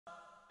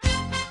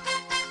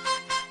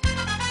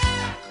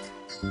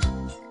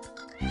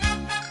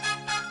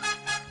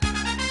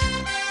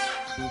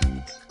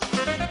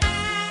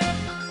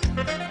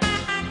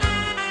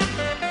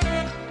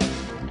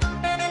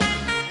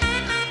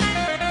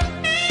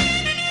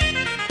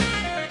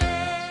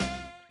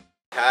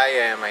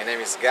Hi, my name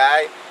is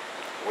Guy.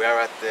 We are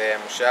at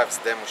Moshav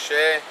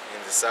Moshe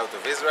in the south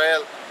of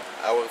Israel.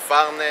 Our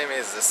farm name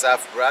is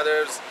Assaf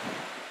Brothers.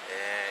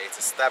 It's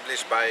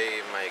established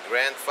by my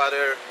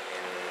grandfather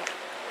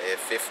in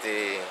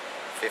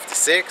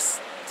 56.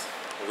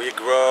 We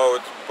grow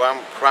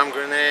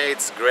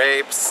pomegranates,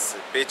 grapes,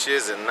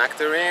 peaches and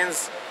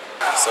nectarines.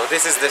 So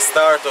this is the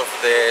start of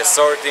the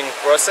sorting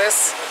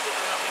process.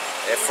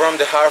 From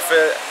the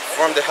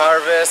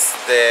harvest,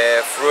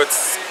 the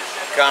fruits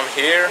come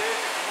here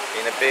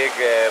in a big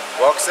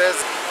boxes.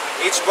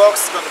 Each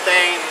box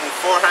contains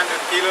 400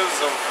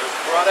 kilos of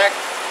product.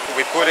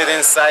 We put it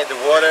inside the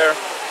water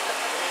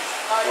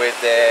with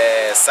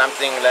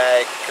something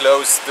like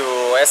close to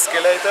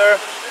escalator.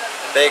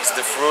 Takes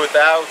the fruit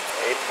out.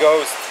 It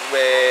goes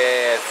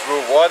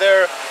through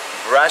water,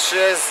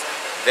 brushes,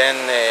 then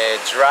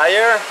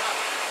dryer.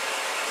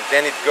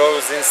 Then it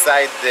goes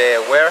inside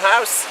the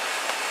warehouse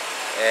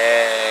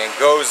and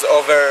goes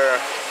over.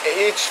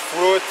 Each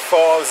fruit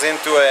falls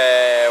into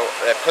a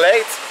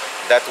plate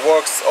that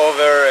works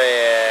over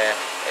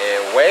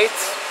weight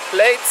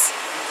plates.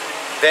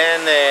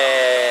 Then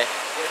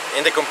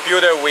in the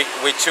computer we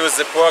choose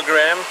a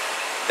program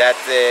that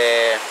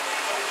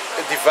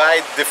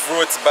divide the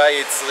fruits by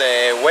its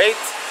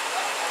weight,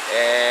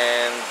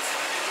 and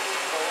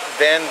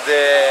then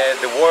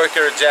the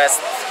worker just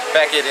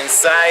pack it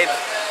inside,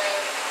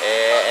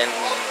 and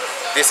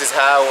this is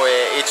how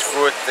each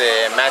fruit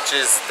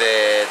matches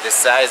the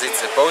size it's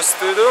supposed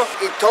to do.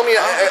 He told me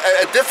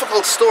a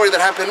difficult story that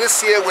happened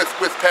this year with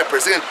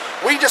peppers. Again,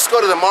 we just go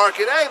to the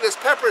market, hey, there's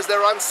peppers,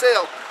 they're on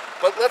sale.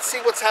 But let's see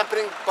what's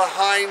happening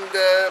behind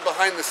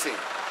the scene.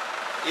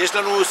 יש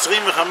לנו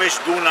 25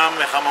 דונם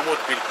לחממות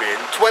פלפל.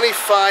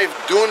 25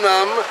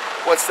 dunam,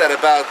 what's that,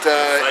 about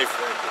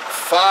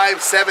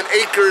 5-7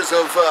 acres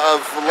of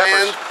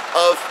land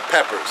of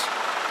peppers.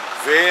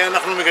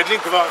 ואנחנו מגדלים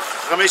כבר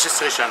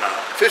 15 שנה.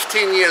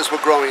 15 years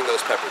we're growing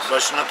those peppers.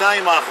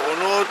 בשנתיים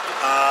האחרונות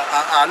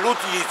העלות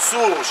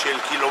ייצור של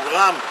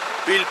קילוגרם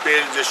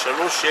פלפל זה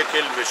 3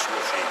 שקל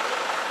ו30.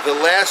 The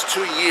last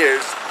 2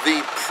 years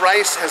the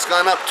price has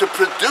gone up to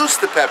produce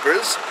the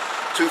peppers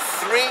to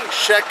 3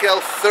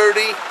 shekel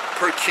 30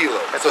 per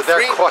kilo. So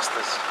their cost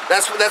is.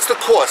 That's the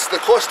cost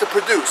to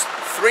produce,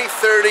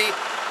 3.30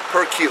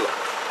 per kilo.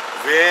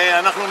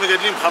 ואנחנו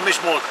מגדלים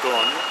 500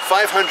 טון.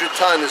 500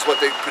 ton is what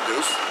they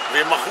produce.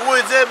 ומכרו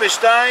את זה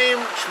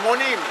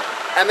ב-2.80.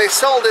 And they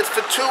sold it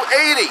for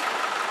 2.80,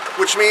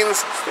 which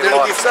means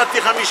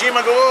הפסדתי 50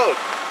 אגורות.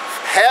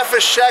 half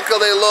a shekel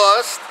they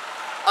lost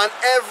on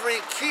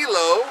every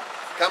kilo.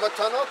 כמה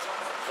טונות?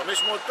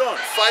 500 טון.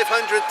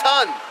 500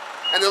 ton.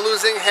 And they're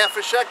losing half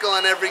a shekel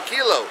on every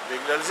kilo.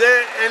 בגלל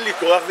זה אין לי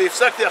כוח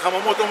והפסקתי,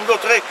 החממות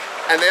עומדות ריק.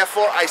 And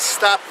therefore I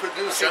stopped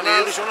producing השנה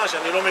these. הראשונה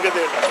שאני לא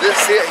מגדל.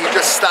 This year he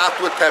just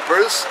stopped with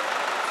peppers.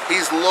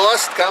 He's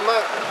lost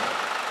כמה?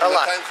 A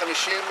lot.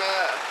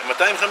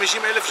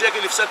 250,000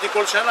 שקל הפסדתי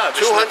כל שנה,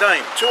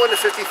 בשנתיים.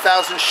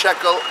 250,000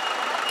 shekel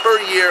per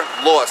year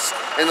lost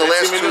in the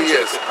last 2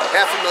 years.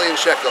 $500,000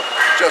 shekel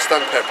just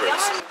on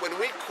peppers. When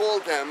we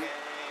called them,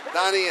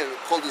 Donnie and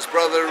called his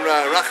brother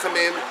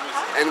Rachamim,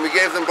 and we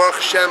gave them Baruch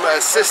Hashem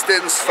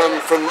assistance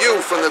from you,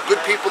 from the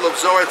good people of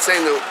Zohar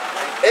Tzenu.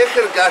 איך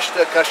הרגשת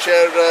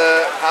כאשר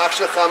האח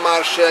שלך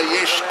אמר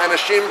שיש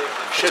אנשים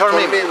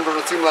שתורמים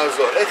ורוצים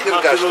לעזור? איך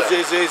הרגשת?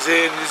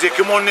 זה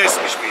כמו נס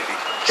בשבילי.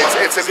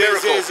 It's a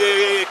miracle.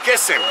 זה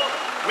קסם,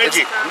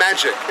 magic.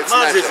 Magic. It's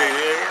מה זה? magic.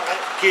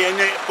 כי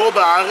פה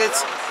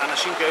בארץ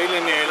אנשים כאלה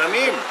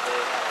נעלמים.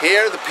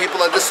 Here the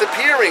people are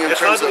disappearing in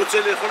terms אחד of... רוצה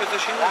לאכול את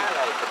השני.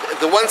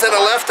 The ones that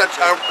are left,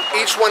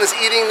 each one is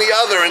eating the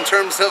other in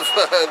terms of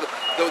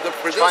the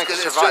produce.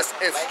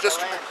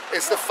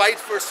 It's the fight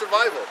for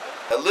survival.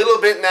 A little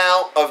bit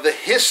now of the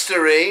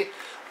history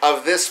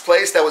of this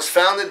place that was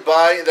founded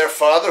by their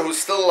father, who's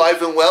still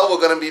alive and well.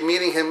 We're going to be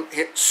meeting him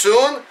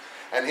soon.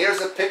 And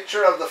here's a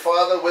picture of the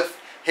father with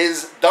his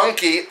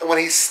donkey when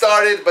he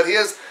started. But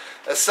here's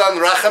a son,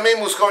 Rachamim,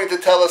 who's going to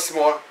tell us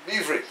more.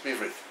 בעברית.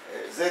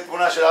 זה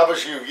תמונה של אבא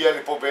שלי, הוא הגיע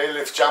לפה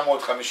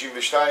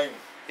ב-1952.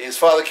 His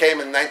father came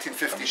in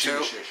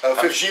 1952.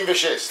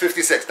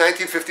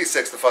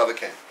 1956, the father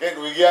came. כן,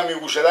 הוא הגיע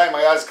מירושלים,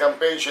 היה אז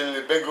קמפיין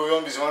של בן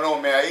גוריון בזמנו,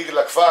 מהעיר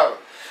לכפר.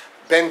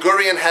 Ben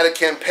Gurion had a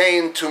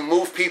campaign to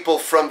move people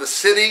from the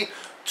city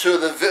to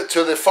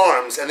the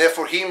farms, and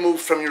therefore he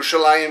moved from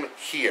Yerushalayim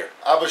here.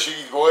 אבא שלי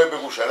התגורר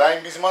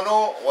בירושלים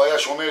בזמנו, הוא היה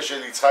שומר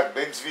של יצחק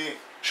בן צבי.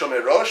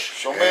 Shomer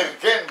Rosh? שומר,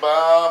 כן,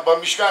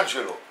 במשכן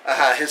שלו.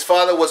 His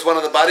father was one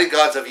of the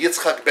bodyguards of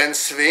Yitzchak ben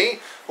Tzvi,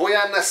 who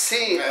היה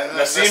נשיא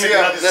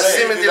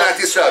מדינת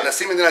ישראל,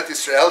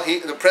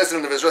 the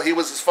president of Israel.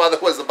 His father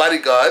was the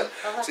bodyguard,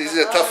 so he's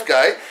a tough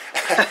guy.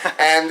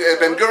 And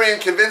Ben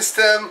Gurion convinced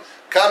him,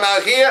 come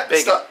out here.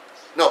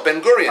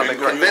 Ben Gurion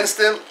convinced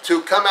him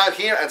to come out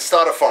here and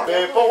start a farm.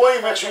 ופה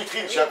רואים איך שהוא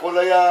התחיל, שהכל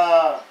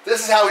היה...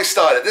 This is how he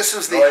started. This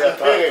was the...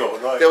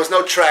 There was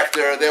no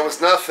tractor, there was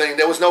nothing,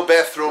 there was no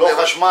bathroom, לא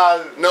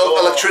חשמל, no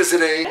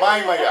electricity.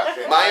 מים היה.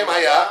 מים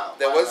היה,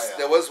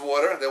 there was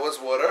water,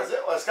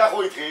 אז ככה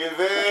הוא התחיל,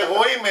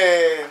 ורואים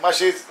מה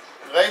ש...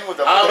 ראינו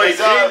אותם. אבא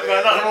התחיל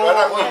ואנחנו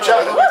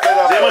המשכנו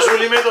זה מה שהוא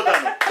לימד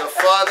אותנו.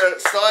 The father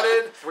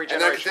started, Three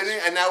and they're generations.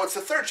 continuing, and now it's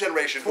the third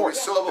generation. Who we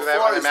saw Do they- are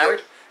before they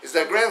married? is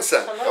their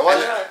grandson.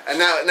 And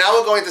now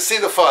we're going to see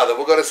the father.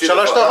 We're going to see the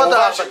שלוש father. דורות.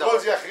 כמובן שכל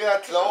זה אחרי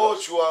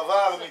התלאות שהוא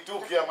עבר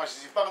מטורקיה, מה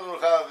שסיפרנו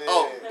לך,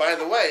 Oh, by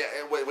the way,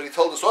 when he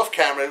told us off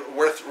camera,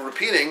 worth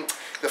repeating,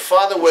 the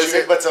father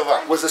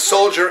was a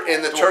soldier in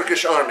the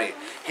Turkish army.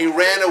 He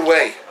ran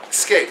away,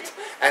 escaped,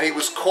 and he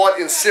was caught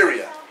in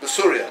Syria,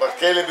 Syria.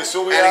 בכלא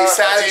בסוריה, And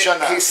חצי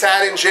שנה. he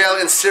sat in jail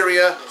in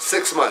Syria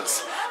 6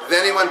 months.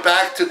 Then he went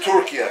back to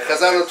Turkey,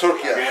 Khazan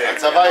Turkey.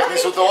 הצבא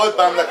הכניס אותו עוד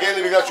פעם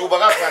לכלא בגלל שהוא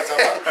ברח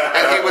מהצבא.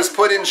 And he was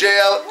put in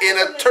jail in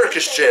a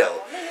Turkish jail.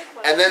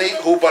 And then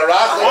הוא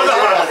ברח.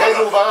 אחרי זה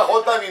הוא ברח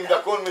עוד פעם עם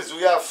דרכון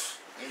מזויף.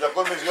 עם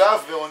דרכון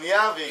מזויף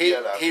באונייה והגיע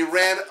אליו.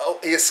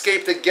 He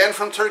escaped again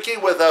from Turkey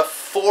with a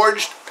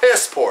forged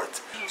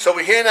passport. So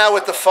we're here now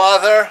with the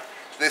father,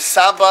 the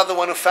Saba, the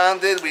one who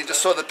founded. We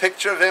just saw the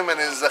picture of him and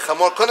his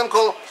chamor. קודם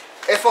כל,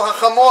 איפה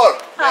החמור?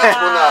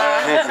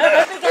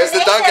 Where's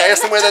the donkey? I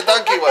asked him where the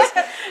donkey was.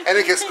 And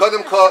he goes,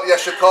 קודם כל,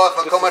 יישר כוח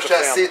על כל מה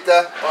שעשית.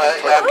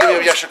 I'm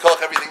giving you יישר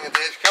כוח, everything you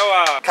did.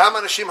 כמה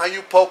אנשים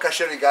היו פה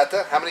כאשר הגעת?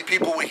 How many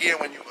people were here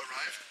when you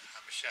arrived?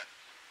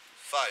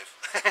 5.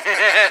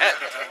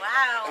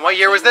 And what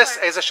year was this?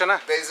 איזה שנה?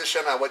 באיזה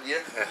שנה? What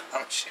year?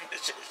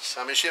 56.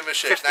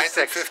 1956.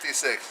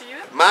 56.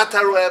 מה אתה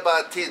רואה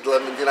בעתיד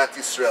למדינת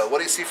ישראל? What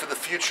do you see for the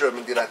future of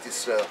מדינת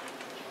ישראל?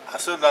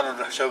 אסור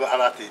לנו לחשוב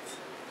על העתיד.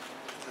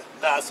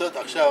 לעשות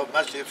עכשיו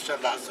מה שאפשר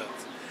לעשות.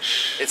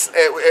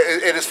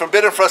 It is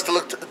forbidden for us to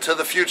look to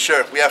the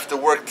future. We have to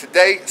work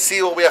today,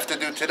 see what we have to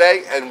do today,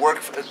 and work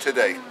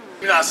today.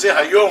 אם נעשה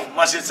היום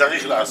מה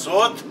שצריך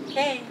לעשות,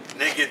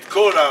 נגד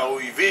כל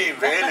האויבים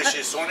ואלה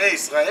ששונאי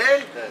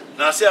ישראל,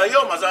 נעשה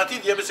היום, אז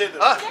העתיד יהיה בסדר.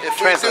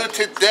 If we do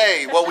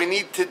today what we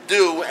need to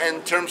do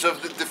in terms of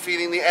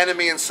defeating the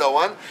enemy and so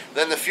on,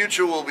 then the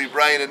future will be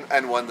bright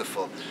and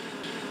wonderful.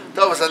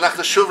 טוב, אז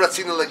אנחנו שוב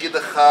רצינו להגיד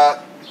לך,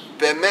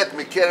 באמת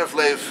מקרב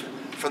לב,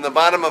 from the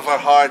bottom of our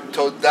heart,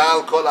 תודה על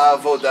כל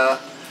העבודה,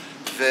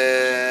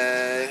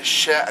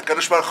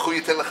 ושהקדוש ברוך הוא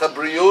ייתן לך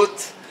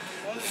בריאות,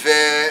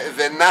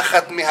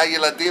 ונחת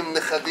מהילדים,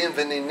 נכדים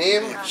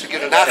ונינים,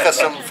 שגיב נחת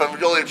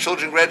from all your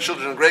children,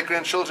 grandchildren, and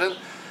great-grandchildren,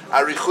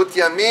 אריכות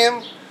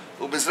ימים,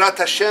 ובעזרת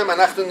השם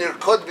אנחנו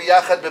נרקוד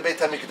ביחד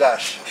בבית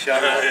המקדש.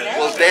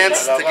 We'll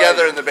dance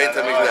together in the בית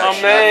המקדש.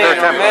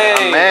 Amen.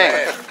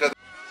 Amen.